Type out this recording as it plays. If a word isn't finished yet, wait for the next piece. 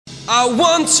I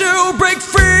want to break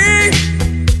free.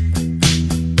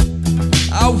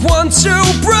 I want to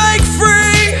break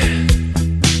free.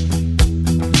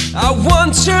 I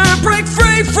want to break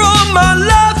free from my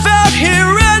life out here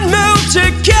and move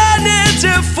to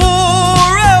Canada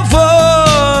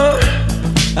forever.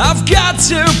 I've got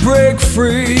to break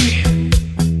free.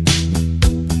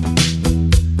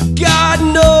 God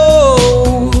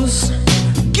knows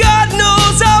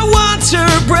I want to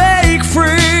break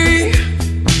free.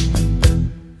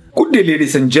 Good day,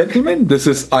 ladies and gentlemen. This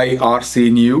is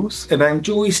IRC News, and I'm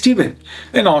Joey Stephen,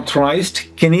 an authorized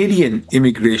Canadian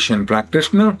immigration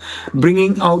practitioner,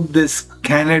 bringing out this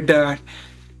Canada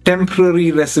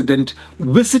Temporary Resident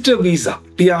Visitor Visa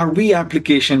 (TRV)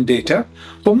 application data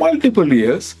for multiple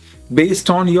years based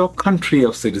on your country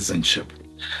of citizenship.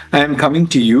 I am coming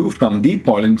to you from the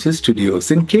Polinsys Studios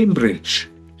in Cambridge,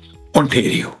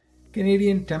 Ontario.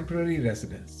 Canadian Temporary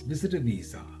Residence Visitor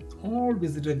Visa. All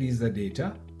visitor visa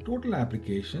data, total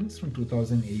applications from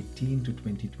 2018 to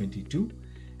 2022,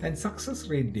 and success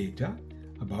rate data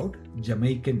about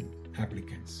Jamaican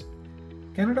applicants.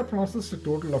 Canada processed a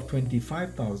total of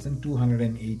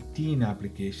 25,218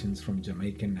 applications from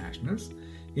Jamaican nationals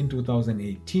in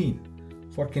 2018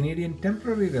 for Canadian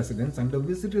temporary residents under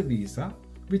visitor visa,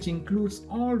 which includes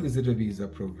all visitor visa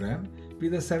program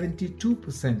with a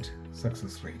 72%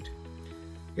 success rate.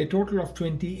 A total of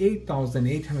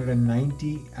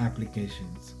 28,890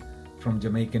 applications from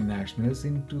Jamaican nationals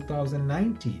in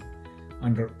 2019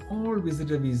 under all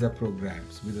visitor visa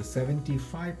programs with a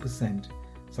 75%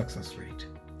 success rate.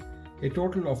 A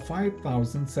total of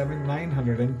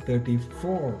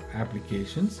 5,934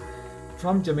 applications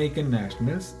from Jamaican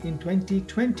nationals in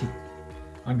 2020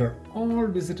 under all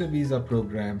visitor visa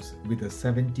programs with a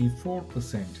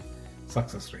 74%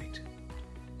 success rate.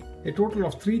 A total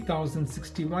of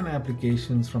 3,061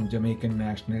 applications from Jamaican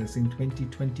nationals in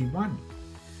 2021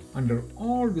 under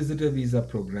all visitor visa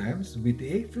programs with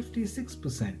a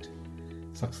 56%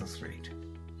 success rate.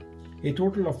 A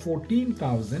total of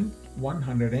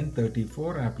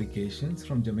 14,134 applications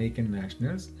from Jamaican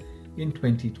nationals in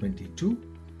 2022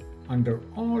 under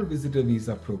all visitor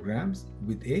visa programs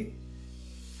with a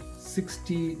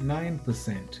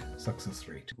 69% success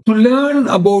rate. To learn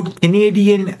about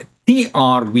Canadian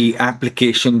TRV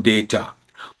application data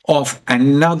of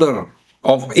any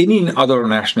other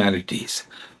nationalities,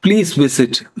 please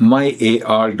visit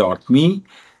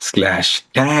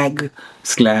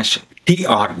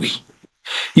myar.me/tag/TRV.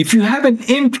 If you have an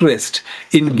interest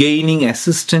in gaining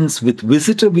assistance with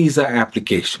visitor visa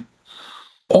application,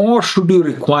 or should you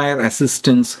require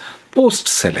assistance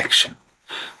post-selection,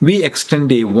 we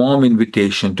extend a warm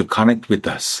invitation to connect with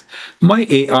us.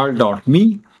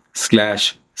 myar.me/C.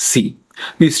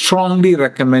 We strongly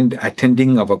recommend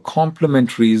attending our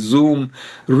complimentary Zoom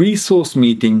resource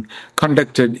meeting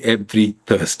conducted every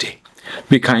Thursday.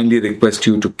 We kindly request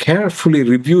you to carefully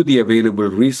review the available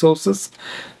resources.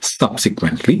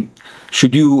 Subsequently,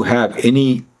 should you have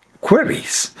any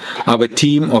queries, our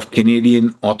team of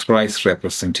Canadian authorized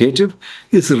representative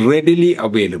is readily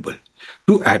available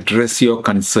to address your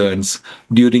concerns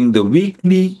during the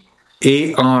weekly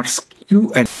AR's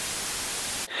Q&A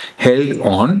held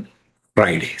on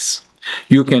Fridays.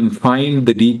 You can find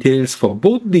the details for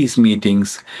both these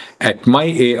meetings at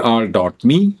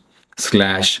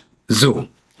myar.me/Zoom.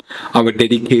 Our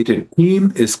dedicated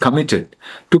team is committed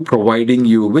to providing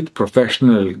you with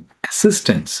professional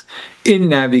assistance in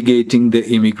navigating the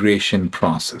immigration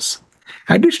process.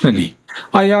 Additionally,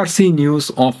 IRC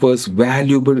News offers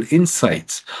valuable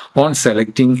insights on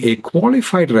selecting a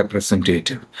qualified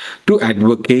representative to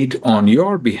advocate on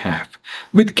your behalf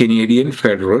with Canadian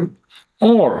federal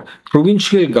or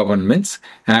provincial governments,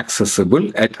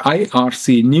 accessible at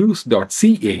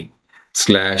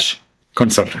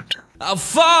ircnews.ca/consultant. I've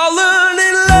fallen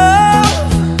in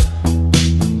love